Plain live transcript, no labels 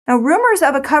Now, rumors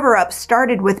of a cover-up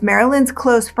started with Marilyn's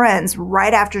close friends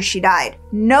right after she died.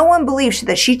 No one believes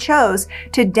that she chose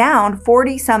to down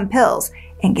 40-some pills.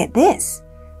 And get this,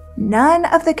 none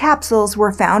of the capsules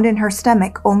were found in her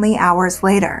stomach only hours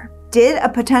later. Did a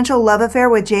potential love affair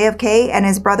with JFK and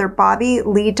his brother Bobby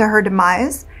lead to her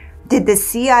demise? Did the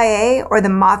CIA or the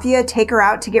Mafia take her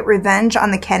out to get revenge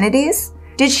on the Kennedys?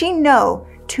 Did she know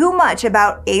too much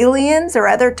about aliens or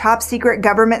other top-secret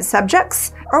government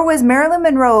subjects? Or was Marilyn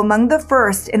Monroe among the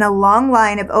first in a long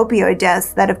line of opioid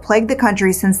deaths that have plagued the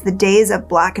country since the days of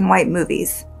black and white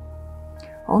movies?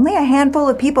 Only a handful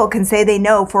of people can say they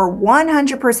know for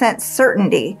 100%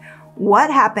 certainty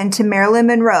what happened to Marilyn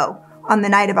Monroe on the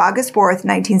night of August 4th,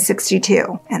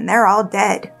 1962, and they're all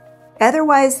dead.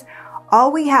 Otherwise,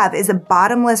 all we have is a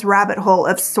bottomless rabbit hole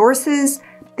of sources,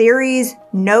 theories,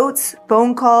 notes,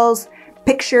 phone calls,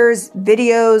 pictures,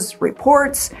 videos,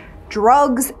 reports,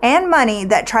 drugs, and money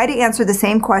that try to answer the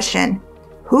same question: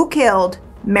 who killed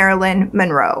Marilyn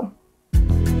Monroe?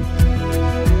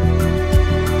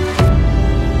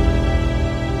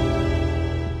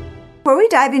 Before we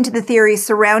dive into the theories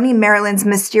surrounding Marilyn's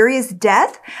mysterious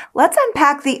death, let's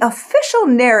unpack the official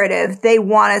narrative they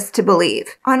want us to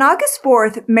believe. On August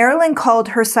 4th, Marilyn called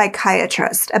her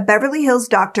psychiatrist, a Beverly Hills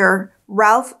doctor,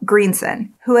 Ralph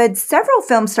Greenson, who had several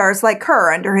film stars like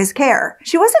her under his care.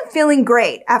 She wasn't feeling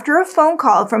great after a phone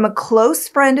call from a close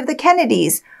friend of the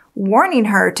Kennedys warning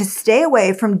her to stay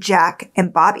away from Jack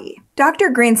and Bobby. Dr.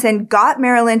 Greenson got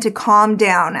Marilyn to calm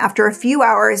down after a few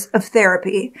hours of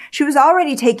therapy. She was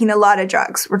already taking a lot of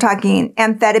drugs. We're talking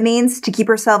amphetamines to keep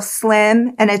herself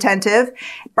slim and attentive,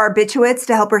 barbiturates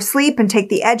to help her sleep and take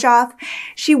the edge off.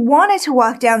 She wanted to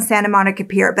walk down Santa Monica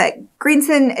Pier, but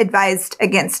Greenson advised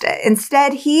against it.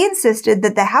 Instead, he insisted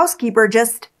that the housekeeper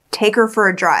just take her for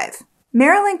a drive.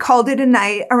 Marilyn called it a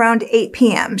night around 8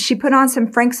 p.m. She put on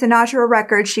some Frank Sinatra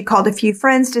records. She called a few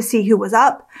friends to see who was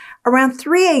up. Around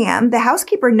 3 a.m., the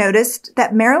housekeeper noticed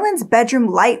that Marilyn's bedroom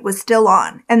light was still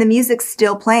on and the music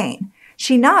still playing.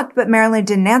 She knocked, but Marilyn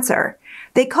didn't answer.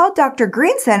 They called Dr.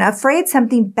 Greenson, afraid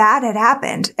something bad had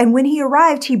happened, and when he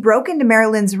arrived, he broke into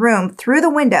Marilyn's room through the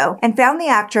window and found the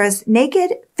actress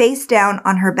naked, face down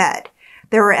on her bed.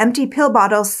 There were empty pill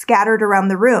bottles scattered around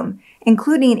the room,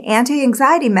 including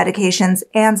anti-anxiety medications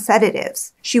and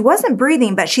sedatives. She wasn't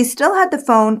breathing, but she still had the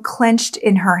phone clenched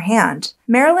in her hand.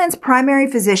 Marilyn's primary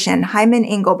physician, Hyman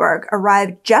Engelberg,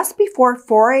 arrived just before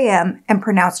 4 a.m. and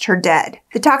pronounced her dead.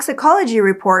 The toxicology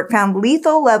report found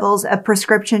lethal levels of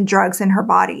prescription drugs in her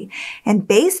body, and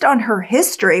based on her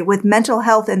history with mental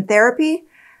health and therapy,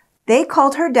 they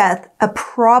called her death a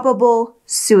probable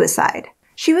suicide.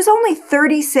 She was only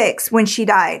 36 when she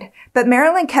died, but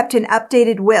Marilyn kept an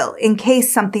updated will in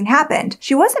case something happened.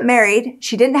 She wasn't married,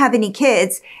 she didn't have any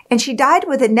kids, and she died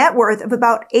with a net worth of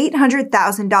about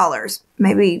 $800,000,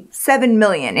 maybe $7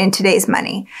 million in today's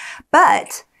money.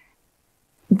 But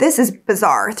this is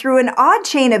bizarre. Through an odd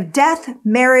chain of death,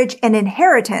 marriage, and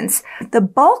inheritance, the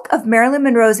bulk of Marilyn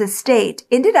Monroe's estate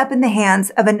ended up in the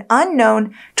hands of an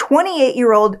unknown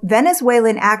 28-year-old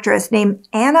Venezuelan actress named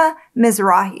Ana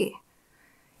Mizrahi.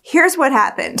 Here's what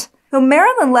happened. Though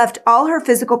Marilyn left all her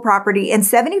physical property and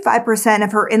 75%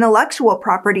 of her intellectual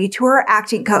property to her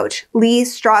acting coach, Lee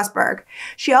Strasberg,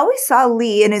 she always saw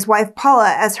Lee and his wife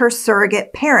Paula as her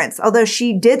surrogate parents, although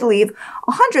she did leave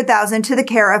 $100,000 to the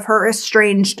care of her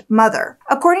estranged mother.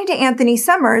 According to Anthony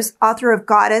Summers, author of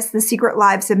Goddess, The Secret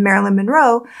Lives of Marilyn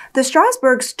Monroe, the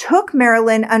Strasbergs took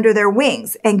Marilyn under their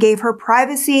wings and gave her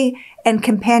privacy and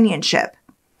companionship.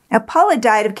 Now, Paula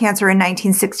died of cancer in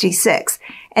 1966,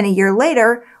 and a year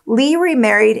later, Lee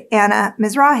remarried Ana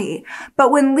Mizrahi. But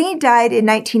when Lee died in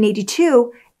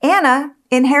 1982, Ana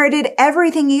inherited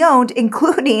everything he owned,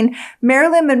 including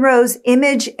Marilyn Monroe's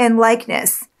image and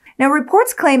likeness. Now,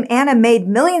 reports claim Ana made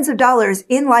millions of dollars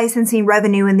in licensing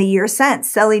revenue in the years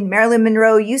since, selling Marilyn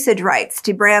Monroe usage rights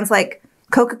to brands like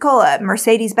Coca-Cola and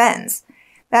Mercedes-Benz.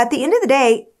 At the end of the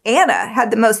day, Ana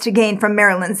had the most to gain from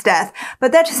Marilyn's death,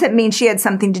 but that doesn't mean she had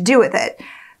something to do with it.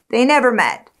 They never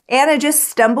met. Ana just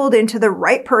stumbled into the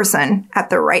right person at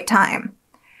the right time.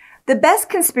 The best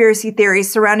conspiracy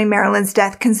theories surrounding Marilyn's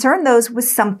death concern those with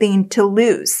something to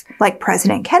lose, like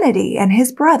President Kennedy and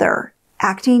his brother,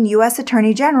 acting U.S.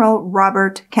 Attorney General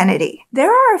Robert Kennedy.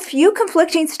 There are a few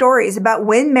conflicting stories about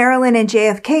when Marilyn and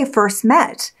JFK first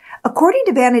met. According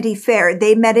to Vanity Fair,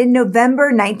 they met in November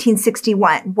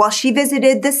 1961 while she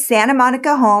visited the Santa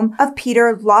Monica home of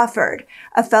Peter Lawford,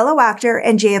 a fellow actor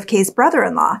and JFK's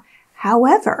brother-in-law.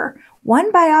 However,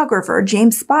 one biographer,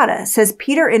 James Spada, says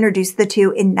Peter introduced the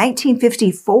two in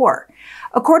 1954.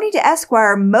 According to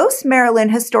Esquire, most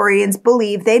Maryland historians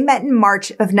believe they met in March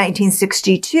of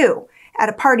 1962, at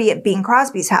a party at Bing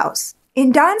Crosby's house.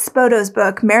 In Don Spoto's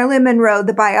book, Marilyn Monroe,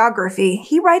 the biography,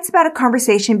 he writes about a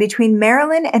conversation between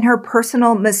Marilyn and her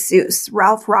personal masseuse,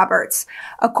 Ralph Roberts.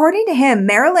 According to him,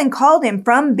 Marilyn called him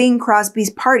from Bing Crosby's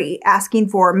party asking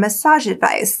for massage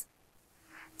advice.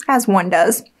 As one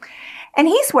does. And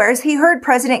he swears he heard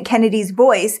President Kennedy's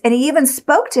voice, and he even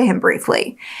spoke to him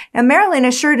briefly. Now, Marilyn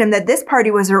assured him that this party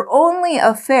was her only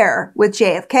affair with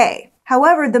JFK.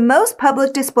 However, the most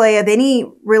public display of any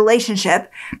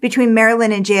relationship between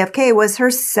Marilyn and JFK was her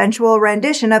sensual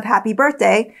rendition of Happy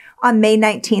Birthday on May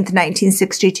 19,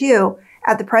 1962,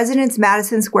 at the president's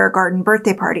Madison Square Garden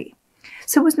birthday party.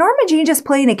 So was Norma Jean just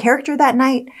playing a character that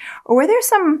night, or were there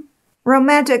some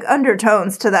romantic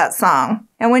undertones to that song?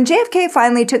 And when JFK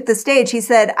finally took the stage, he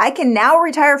said, "I can now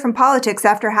retire from politics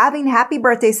after having Happy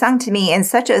Birthday sung to me in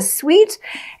such a sweet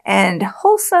and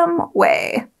wholesome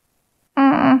way."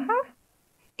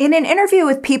 In an interview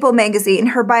with People magazine,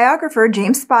 her biographer,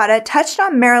 James Spada, touched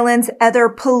on Marilyn's other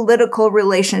political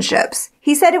relationships.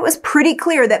 He said it was pretty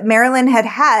clear that Marilyn had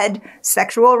had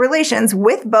sexual relations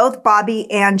with both Bobby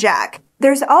and Jack.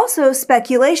 There's also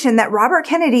speculation that Robert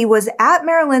Kennedy was at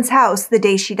Marilyn's house the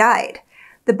day she died.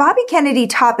 The Bobby Kennedy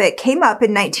topic came up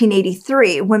in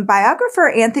 1983 when biographer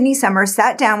Anthony Summers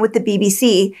sat down with the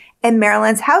BBC and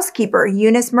Marilyn's housekeeper,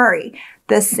 Eunice Murray,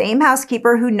 the same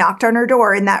housekeeper who knocked on her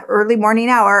door in that early morning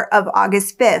hour of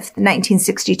August 5th,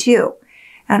 1962.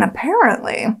 And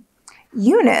apparently,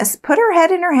 Eunice put her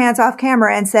head in her hands off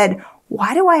camera and said,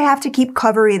 "Why do I have to keep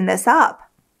covering this up?"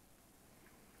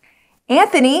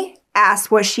 Anthony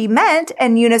asked what she meant,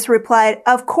 and Eunice replied,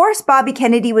 "Of course Bobby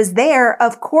Kennedy was there.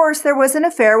 Of course there was an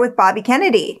affair with Bobby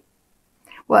Kennedy."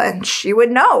 Well, she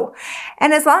would know.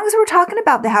 And as long as we're talking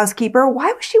about the housekeeper,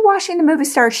 why was she washing the movie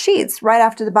star's sheets right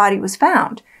after the body was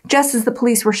found, just as the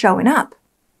police were showing up?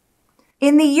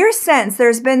 In the years since,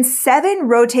 there's been 7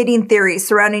 rotating theories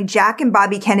surrounding Jack and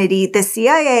Bobby Kennedy, the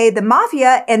CIA, the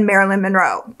Mafia, and Marilyn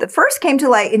Monroe. The first came to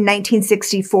light in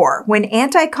 1964, when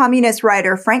anti-communist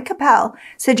writer Frank Capel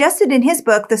suggested in his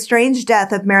book, The Strange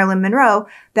Death of Marilyn Monroe,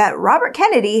 that Robert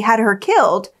Kennedy had her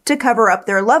killed to cover up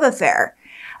their love affair.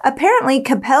 Apparently,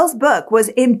 Capel's book was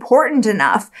important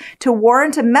enough to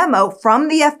warrant a memo from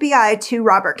the FBI to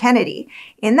Robert Kennedy.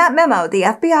 In that memo, the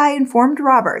FBI informed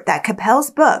Robert that Capel's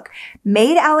book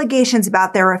made allegations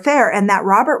about their affair and that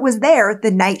Robert was there the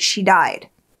night she died.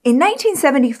 In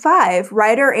 1975,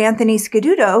 writer Anthony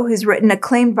Scaduto, who's written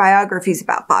acclaimed biographies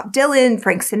about Bob Dylan,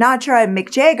 Frank Sinatra, and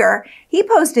Mick Jagger, he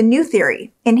posed a new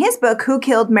theory. In his book, Who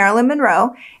Killed Marilyn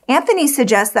Monroe, Anthony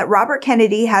suggests that Robert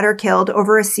Kennedy had her killed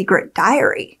over a secret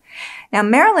diary. Now,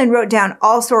 Marilyn wrote down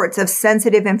all sorts of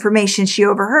sensitive information she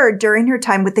overheard during her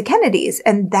time with the Kennedys,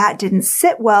 and that didn't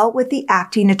sit well with the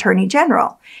acting attorney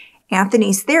general.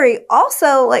 Anthony's theory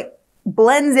also,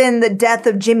 blends in the death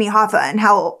of Jimmy Hoffa and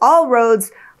how all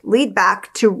roads lead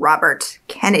back to Robert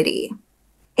Kennedy.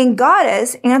 In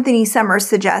Goddess, Anthony Summers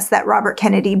suggests that Robert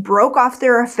Kennedy broke off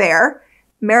their affair.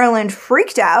 Marilyn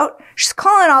freaked out. She's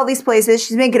calling all these places.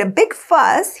 She's making a big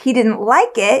fuss. He didn't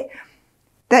like it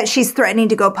that she's threatening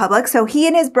to go public, so he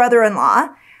and his brother-in-law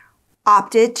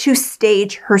opted to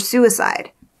stage her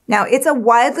suicide. Now, it's a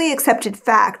widely accepted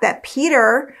fact that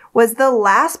Peter was the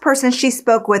last person she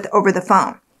spoke with over the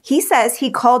phone. He says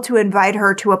he called to invite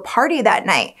her to a party that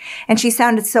night, and she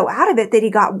sounded so out of it that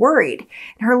he got worried.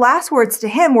 And her last words to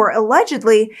him were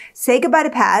allegedly, "Say goodbye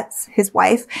to Pat," his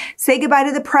wife, "say goodbye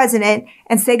to the president,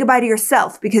 and say goodbye to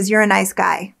yourself because you're a nice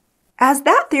guy." As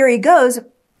that theory goes,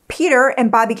 Peter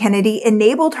and Bobby Kennedy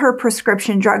enabled her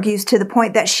prescription drug use to the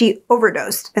point that she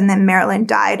overdosed, and then Marilyn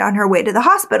died on her way to the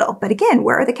hospital. But again,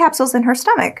 where are the capsules in her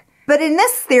stomach? But in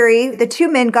this theory, the two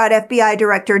men got FBI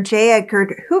Director J.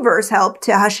 Edgar Hoover's help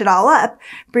to hush it all up,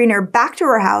 bring her back to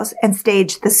her house, and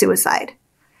stage the suicide.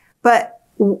 But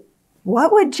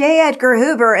what would J. Edgar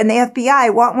Hoover and the FBI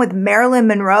want with Marilyn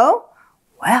Monroe?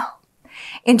 Well,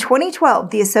 in 2012,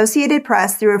 the Associated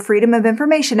Press, through a Freedom of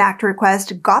Information Act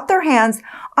request, got their hands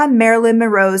on Marilyn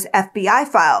Monroe's FBI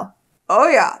file. Oh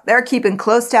yeah, they're keeping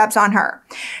close tabs on her.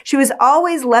 She was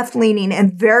always left-leaning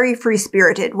and very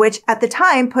free-spirited, which at the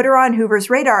time put her on Hoover's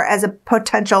radar as a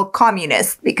potential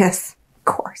communist because, of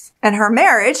course. And her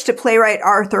marriage to playwright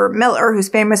Arthur Miller, who's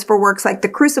famous for works like The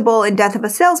Crucible and Death of a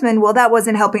Salesman, well, that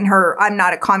wasn't helping her "I'm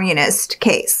not a communist"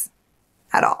 case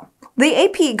at all. The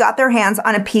AP got their hands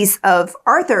on a piece of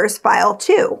Arthur's file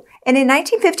too. And in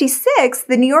 1956,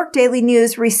 the New York Daily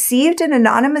News received an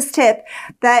anonymous tip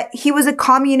that he was a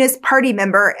Communist Party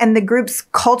member and the group's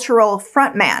cultural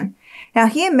frontman. Now,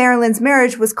 he and Marilyn's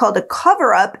marriage was called a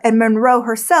cover-up, and Monroe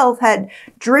herself had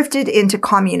drifted into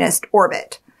communist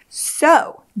orbit.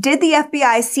 So, did the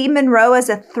FBI see Monroe as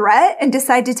a threat and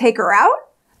decide to take her out?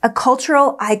 A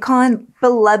cultural icon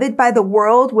beloved by the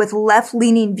world with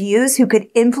left-leaning views who could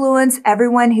influence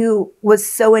everyone who was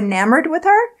so enamored with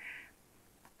her?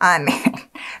 I mean,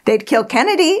 they'd kill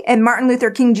Kennedy and Martin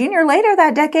Luther King Jr. later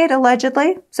that decade,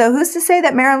 allegedly. So who's to say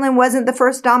that Marilyn wasn't the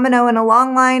first domino in a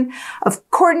long line of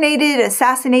coordinated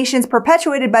assassinations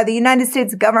perpetuated by the United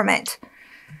States government?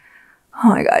 Oh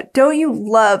my God, don't you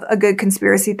love a good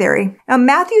conspiracy theory? Now,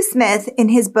 Matthew Smith, in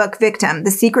his book Victim,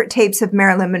 The Secret Tapes of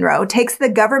Marilyn Monroe, takes the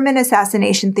government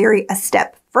assassination theory a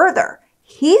step further.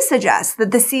 He suggests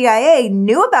that the CIA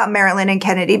knew about Marilyn and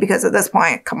Kennedy because at this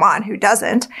point, come on, who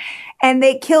doesn't? And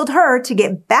they killed her to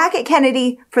get back at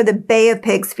Kennedy for the Bay of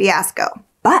Pigs fiasco.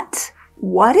 But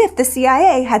what if the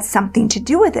CIA had something to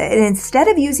do with it? And instead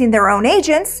of using their own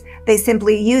agents, they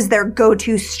simply used their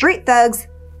go-to street thugs,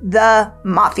 the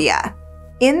Mafia.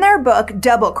 In their book,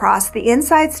 Double Cross, the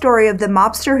inside story of the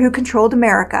mobster who controlled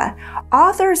America,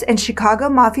 authors and Chicago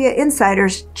Mafia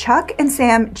insiders Chuck and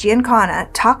Sam Giancana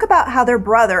talk about how their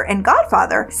brother and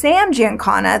godfather, Sam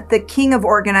Giancana, the king of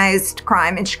organized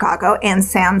crime in Chicago and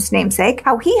Sam's namesake,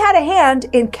 how he had a hand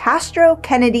in Castro,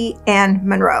 Kennedy, and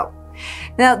Monroe.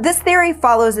 Now, this theory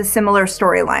follows a similar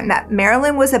storyline that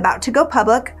Marilyn was about to go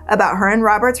public about her and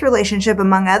Robert's relationship,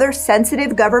 among other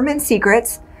sensitive government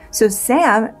secrets. So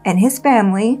Sam and his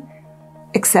family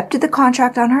accepted the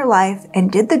contract on her life and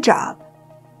did the job.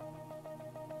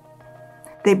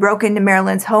 They broke into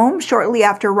Marilyn's home shortly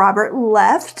after Robert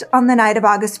left on the night of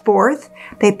August 4th.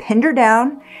 They pinned her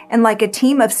down and, like a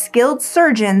team of skilled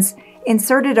surgeons,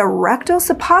 inserted a rectal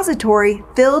suppository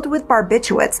filled with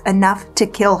barbiturates enough to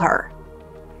kill her.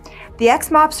 The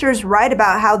ex-mobsters write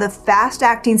about how the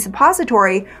fast-acting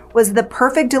suppository was the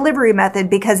perfect delivery method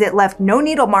because it left no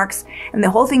needle marks and the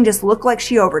whole thing just looked like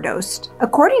she overdosed.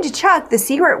 According to Chuck, the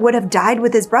secret would have died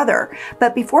with his brother,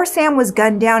 but before Sam was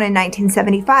gunned down in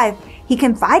 1975, he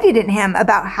confided in him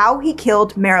about how he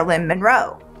killed Marilyn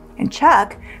Monroe. And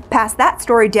Chuck passed that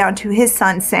story down to his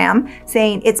son Sam,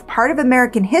 saying it's part of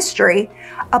American history,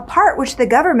 a part which the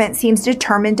government seems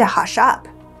determined to hush up.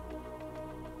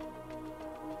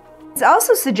 It's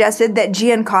also suggested that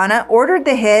Giancana ordered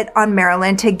the hit on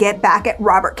Marilyn to get back at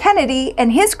Robert Kennedy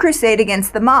and his crusade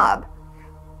against the mob.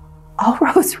 All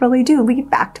roads really do lead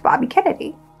back to Bobby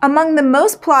Kennedy. Among the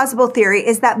most plausible theory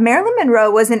is that Marilyn Monroe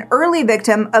was an early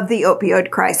victim of the opioid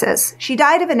crisis. She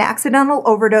died of an accidental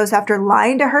overdose after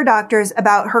lying to her doctors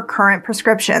about her current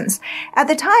prescriptions. At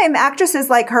the time, actresses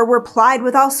like her were plied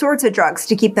with all sorts of drugs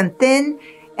to keep them thin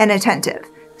and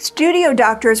attentive. Studio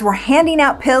doctors were handing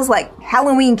out pills like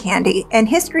Halloween candy, and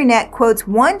HistoryNet quotes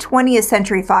one 20th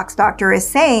Century Fox doctor as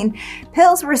saying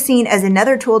pills were seen as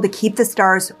another tool to keep the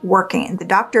stars working. The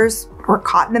doctors were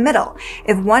caught in the middle.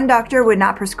 If one doctor would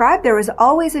not prescribe, there was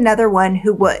always another one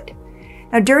who would.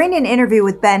 Now, during an interview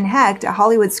with Ben Hecht, a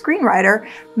Hollywood screenwriter,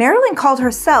 Marilyn called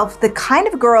herself the kind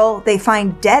of girl they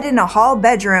find dead in a hall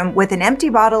bedroom with an empty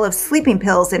bottle of sleeping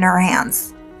pills in her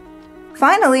hands.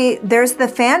 Finally, there's the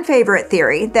fan favorite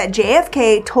theory that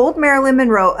JFK told Marilyn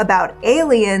Monroe about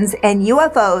aliens and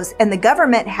UFOs, and the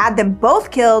government had them both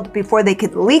killed before they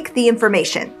could leak the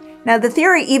information. Now, the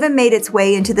theory even made its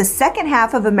way into the second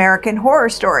half of American Horror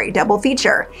Story double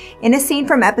feature. In a scene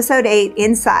from episode 8,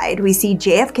 Inside, we see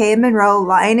JFK and Monroe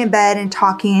lying in bed and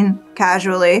talking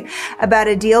casually about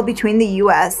a deal between the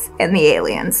US and the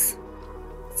aliens.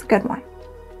 It's a good one.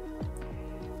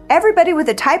 Everybody with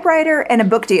a typewriter and a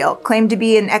book deal claimed to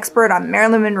be an expert on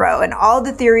Marilyn Monroe and all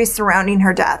the theories surrounding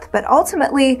her death, but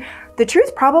ultimately, the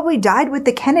truth probably died with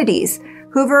the Kennedys,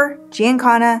 Hoover,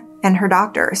 Giancana, and her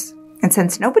doctors. And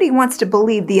since nobody wants to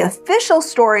believe the official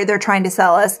story they're trying to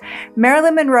sell us,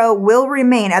 Marilyn Monroe will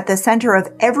remain at the center of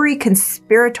every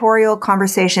conspiratorial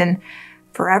conversation,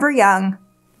 forever young,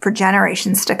 for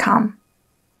generations to come.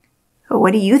 But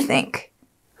what do you think?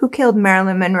 Who killed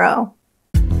Marilyn Monroe?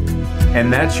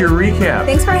 And that's your recap.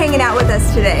 Thanks for hanging out with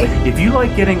us today. If you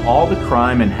like getting all the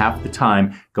crime in half the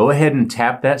time, go ahead and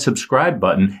tap that subscribe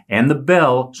button and the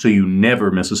bell so you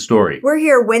never miss a story. We're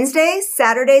here Wednesdays,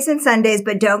 Saturdays, and Sundays,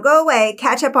 but don't go away.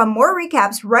 Catch up on more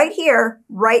recaps right here,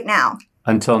 right now.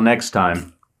 Until next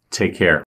time, take care.